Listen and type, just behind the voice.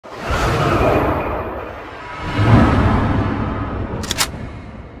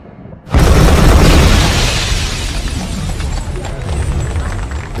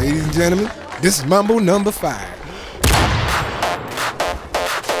gentlemen, this is Mambo number 5.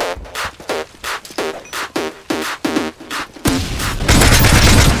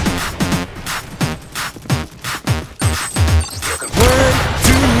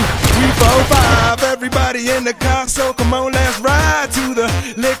 Everybody in the car, so come on, let's ride to the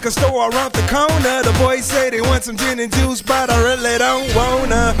liquor store around the corner. The boys say they want some gin and juice, but I really don't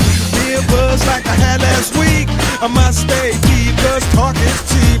wanna be a buzz like I had last week. I must stay deep, cause talk is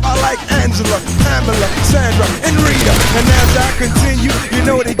cheap. I like Angela, Pamela, Sandra, and Rita. And as I continue, you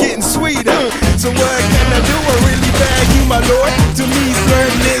know they're getting sweeter. So what can I do? I really bag you, my lord. To me,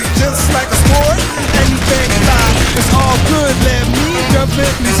 flirting is just like a sport. Anything fly, it's all good. Let me jump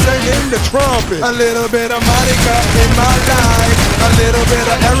in, me singing the trumpet. A little bit of Monica in my life, a little bit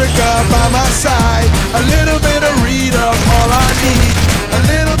of Erica by my side, a little bit of Rita, all I need, a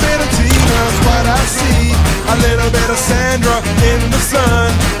little bit of Tina's what I see, a little bit of Sandra in the sun,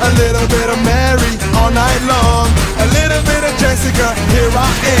 a little bit of Mary all night long, a little bit of Jessica, here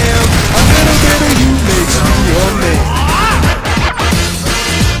I am, a little bit of you makes me your man.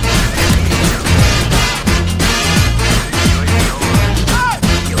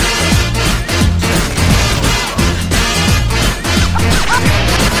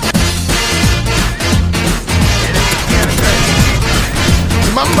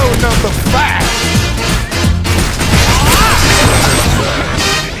 Mambo number 5.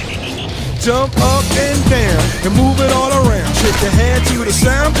 Jump up and down and move it all around. Shake your hand to the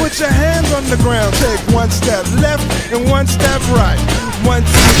sound, put your hands on the ground. Take one step left and one step right. One to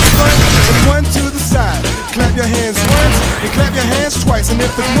the front and one to the side. Clap your hands once and clap your hands twice. And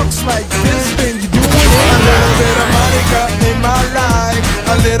if it looks like this, then you're doing it. A little bit of Monica in my life,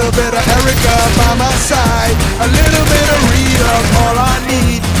 a little bit of Erica by my side, a little bit of Rita, all I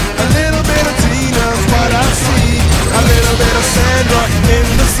need, a little bit of Tina's what I see, a little bit of Sandra in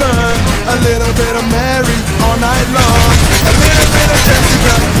the sun, a little bit of Mary all night long, a little bit of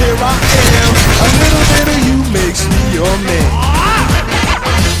Jessica, here I am, a little bit of you makes me your man.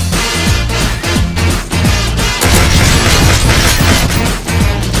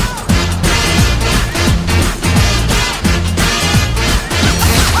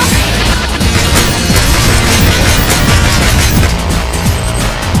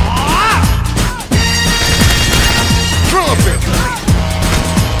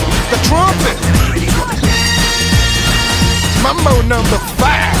 The trumpet. Mambo number 5.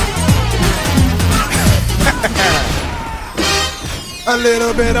 A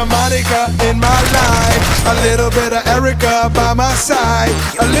little bit of Monica in my life, a little bit of Erica by my side,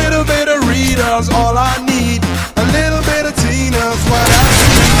 a little bit of Rita's all I need, a little bit of Tina's what I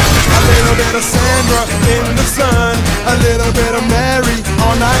see, a little bit of Sandra in the sun, a little bit of Mary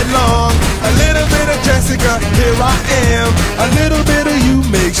all night long, a little bit of Jessica, here I am, a little bit of you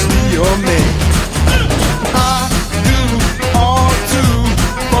makes me your man. I do all to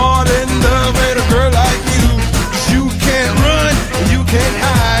fall in love with a girl like you, 'cause you can't run, you can't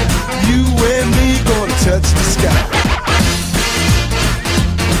hide, you and me gonna touch the sky.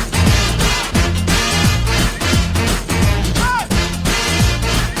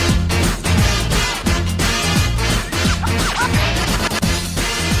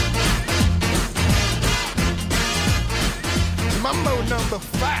 Mambo number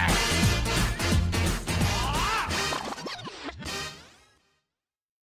 5.